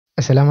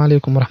Assalaamu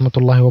calaykum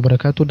waraxmatullaahi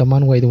wabarakaatu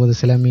dhammaan waa idin wada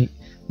salaami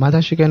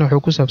maadaashigeena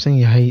wuxuu ku saabsan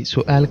yahay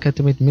su'aal ka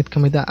timid mid ka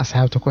mid ah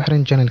asxaabta ku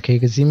xiran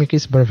channelkayga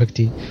Zimikis Perfect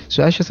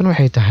su'aashaasna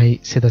waxay tahay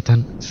sida tan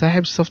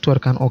saaxiib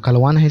softwarekan oo kale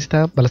waan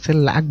haystaa balse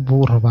lacag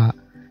buu rabaa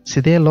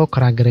sidee loo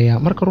karaagareeyaa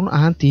marka run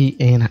ahaantii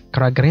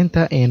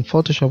karaagareynta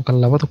Photoshopka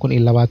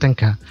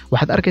 2020ka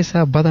waxaad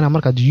arkaysaa badanaa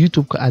markaad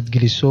YouTube-ka aad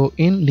geliso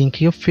in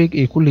linkiyo fake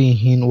ay ku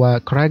leeyihiin waa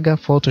karaaga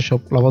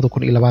Photoshop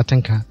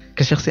 2020ka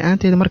ka shakhsi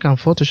ahaanteeda markaan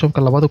Photoshopka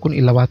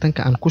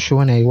 2020ka aan ku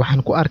shubanayo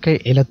waxaan ku arkay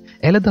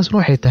ciladaasna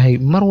waxay tahay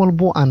mar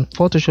walbo aan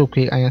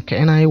Photoshopka aan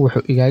kicinayo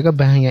wuxuu igaaga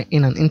baahan yahay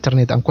inaan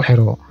internet aan ku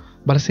xiro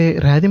balse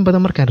raadin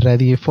badan markaan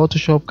raadiyay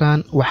Photoshopkan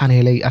waxaan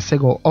helay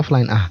asagoo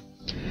offline ah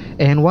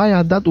waayo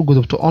haddaad u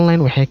gudubto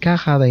online waxay ka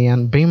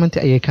qaadayaan payment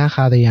ayay ka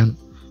qaadayaan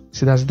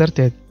sidaas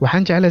darteed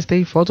waxaan jeclaystay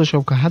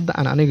Photoshopka hadda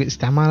aan aniga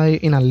isticmaalayo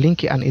inaan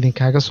linki aan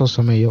idinkaaga soo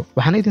sameeyo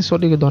waxaan idin soo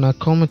dhigi doonaa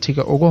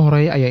commentiga ugu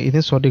horeeya ayaa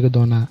idin soo dhigi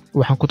doonaa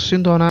waxaan ku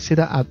tusin doonaa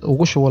sida aad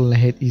ugu shuban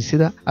lahayd iyo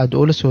sida aad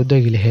ula soo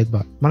degi lahaydba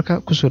marka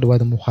ku soo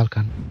dhawaada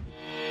muuqaalkan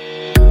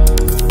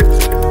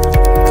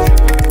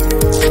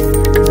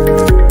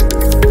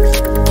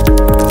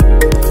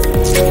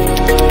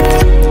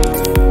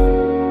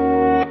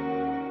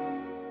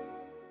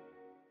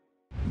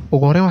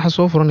ugu horreyn waxaad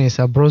soo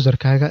furanaysaa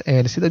browserkaaga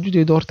sida aad u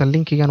jeedo horta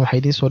linkigan waxaa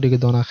idin soo dhigi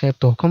doonaa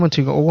qaybta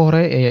commentiga ugu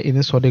hore ee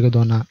idin soo dhigi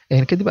doonaa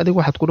kadib adigu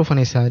waxaad ku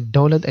dhufanaysaa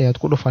download ayaad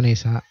ku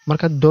dhufanaysaa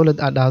marka download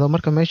aad dhahdo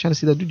marka meeshan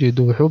sida aad u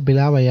jeedo wuxuu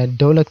bilaabayaa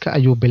downloadka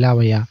ayuu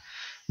bilaabayaa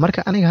marka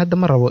aniga hadda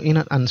ma rabo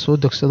inaan soo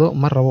degsado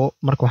ma rabo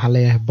marka waxaan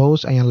leeyahay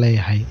pause ayaan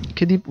leeyahay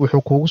kadib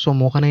wuxuu kuugu soo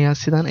muuqanayaa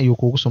sidan ayuu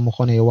kuugu soo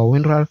muuqanayaa waa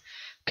WinRAR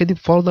kadib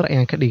folder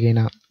ayaan ka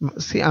dhigaynaa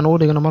si aan ugu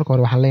dhigno marka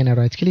hore waxaan leenahay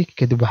right click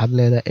kadib waxaad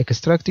leedahay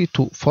extract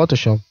to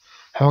Photoshop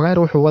xogaar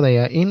wuxuu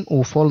wadayaa in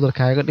uu folder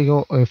kaaga dhigo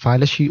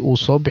faylashii uu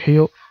soo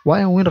bixiyo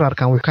waayo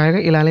WinRAR-kan wuxuu kaaga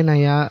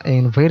ilaalinayaa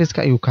viruska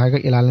ayuu kaaga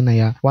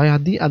ilaalinayaa waayo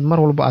haddii aad mar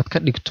walba aad ka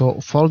dhigto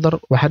folder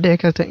waxa dhici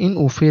karta in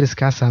uu virus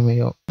ka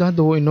saameeyo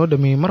hadda uu inoo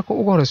dhameeyay marka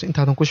ugu horeyso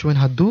intaadan ku shubin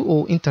haddii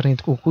uu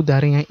internetka ku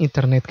daaran yahay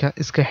internetka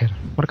iska xir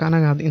marka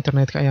anaga hadda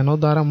internetka ayaa noo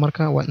daaran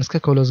marka waan iska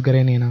close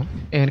gareynaynaa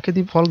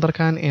kadib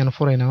folderkan ayaan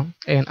furaynaa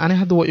ani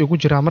hadda waa igu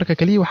jiraa marka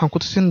kaliya waxaan ku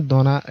tusin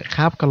doonaa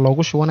qaabka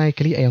loogu shubanayo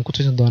kaliya ayaan ku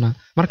tusin doonaa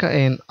marka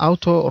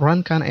auto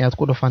runkan ayaad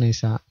ku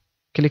dhufanaysaa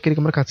klik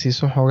markaad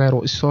siiso xogaar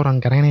oo isoo ran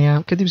gareynaya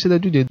kadib sida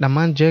aad u jeed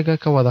dhammaan jeega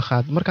ka wada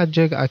qaad markaad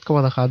jeega aad ka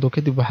wada qaado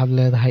kadib waxaad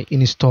leedahay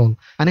install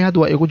aniga hadda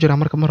waa igu jira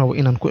marka ma rabo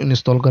inaan ku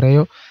install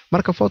gareeyo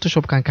marka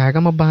Photoshopkan kaaga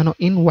ma baahno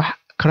in wax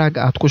crack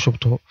aad ku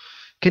shubto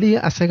kaliya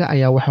asaga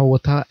ayaa waxa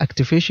wataa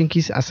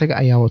activationkiisa asaga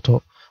ayaa wato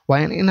waa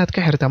inaad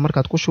ka xirtaa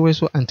markaad ku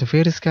shubeyso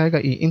antiviruskaaga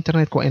iyo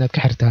internetka waa inaad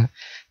ka xirtaa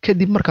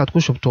kadib markaad ku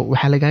shubto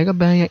waxa lagaaga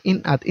baahan yahay in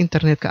aad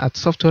internetka aad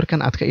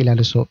softwarekan aad ka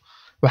ilaaliso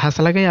waxaas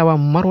laga yaabaa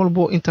mar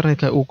walbo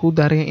internetka uu ku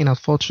daaray inaad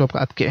Photoshopka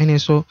aad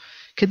kicinayso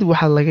kadib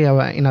waxa laga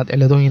yaabaa inaad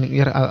ciladooyin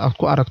yar aad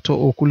ku aragto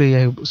oo ku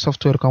leeyahay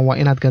softwarekan waa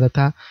inaad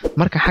gadataa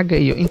marka xagga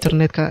iyo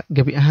internetka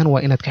gabi ahaan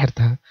waa inaad ka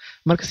xirtaa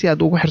marka si aad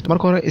ugu xirto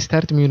marka hore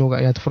start menu-ga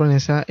ayaad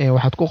furanaysaa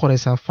waxaad ku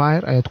qoraysaa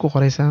fire ayaad ku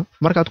qoraysaa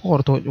markaad ku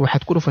qorto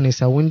waxaad ku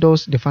dhufanaysaa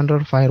Windows Defender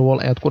Firewall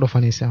ayaad ku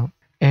dhufanaysaa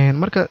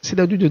marka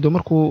sida aad u jeedo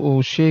markuu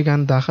uu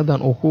sheegan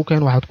daaqadan uu ku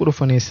keen waxaad ku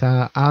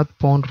dhufanaysaa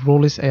outbound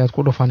rules ayaad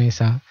ku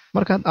dhufanaysaa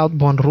markaad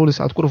outbound rules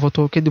aad ku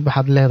dhufato kadib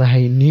waxaad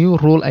leedahay new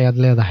rule ayaad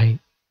leedahay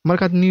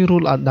markaad new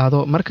rule aad dhahdo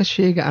marka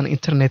sheyga aan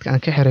internetka aan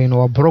ka xirayno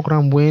waa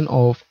program weyn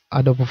oo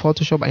Adobe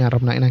Photoshop ayaan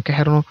rabnaa inaan ka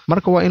xirno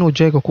marka waa inuu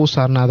jeega ku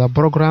saarnaada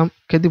program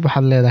kadib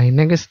waxaad leedahay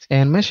next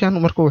meeshan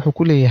marka wuxuu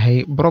ku leeyahay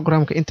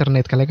programka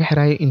internetka laga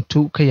xirayo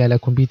intuu ka yaala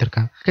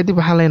computerka kadib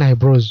waxaan leenahay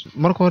browse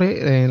marka hore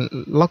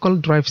local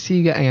drive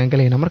C-ga ayaan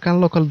galaynaa markaan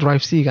local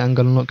drive C-ga aan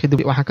galno kadib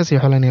waxaan ka sii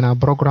xulanaynaa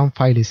program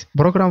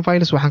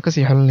files waxaan ka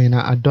sii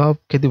xulanaynaa Adobe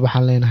kadib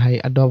waxaan leenahay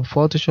Adobe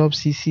Photoshop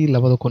CC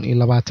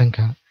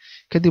 2020ka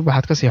kadib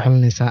waxaad ka sii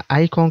xulanaysaa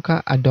iconka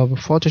Adobe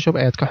Photoshop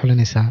ayaad ka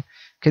xulanaysaa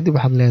kadib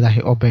waxaad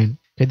leedahay open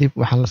kadib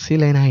waxaan la sii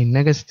leenahay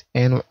next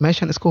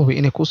meeshan iska hubi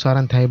inay ku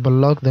saaran tahay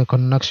block the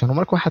connection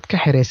marka waxaad ka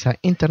xiraysaa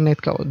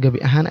internetka gabi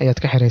ahaan ayaad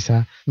ka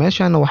xiraysaa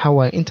meeshan waxa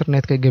waaye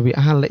internetka gabi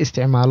ahaan la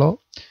isticmaalo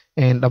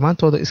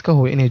dhamaantooda iska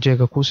hubi inay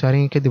jeega ku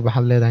saaran kadib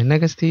waxaad leedahay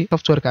next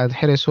softwareka aad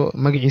xirayso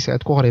magaciisa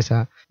aad ku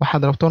qoraysaa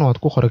waxaad rabtona waad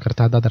ku qori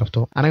kartaa haddaad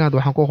rabto anaga hadda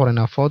waxaan ku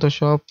qoraynaa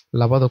Photoshop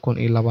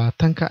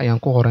 2020ka ayaan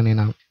ku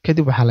qoranaynaa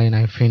kadib waxaan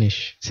leenahay finish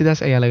sidaas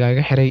ayaa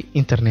lagaaga xiray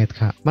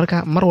internetka marka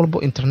mar walbo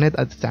internet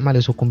aad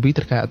isticmaalayso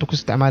computerka aad ku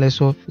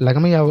isticmaalayso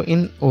lagama yaabo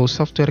in uu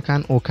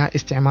softwarekan uu ka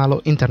isticmaalo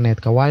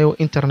internetka waayo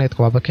internetka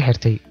waaba ka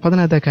xirtay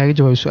fadlan hadda kaaga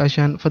jawaab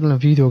su'aashan fadlan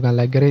videogan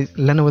la garay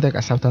lana wadaag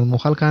asxaabtaada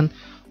muuqaalkan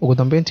ugu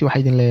dambeyntii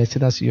waxaa idin leeyahay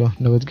sidaas iyo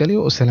nabadgelyo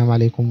assalaamu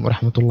calaykum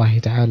waraxmatullaahi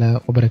tacaala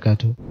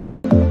wabarakaatuh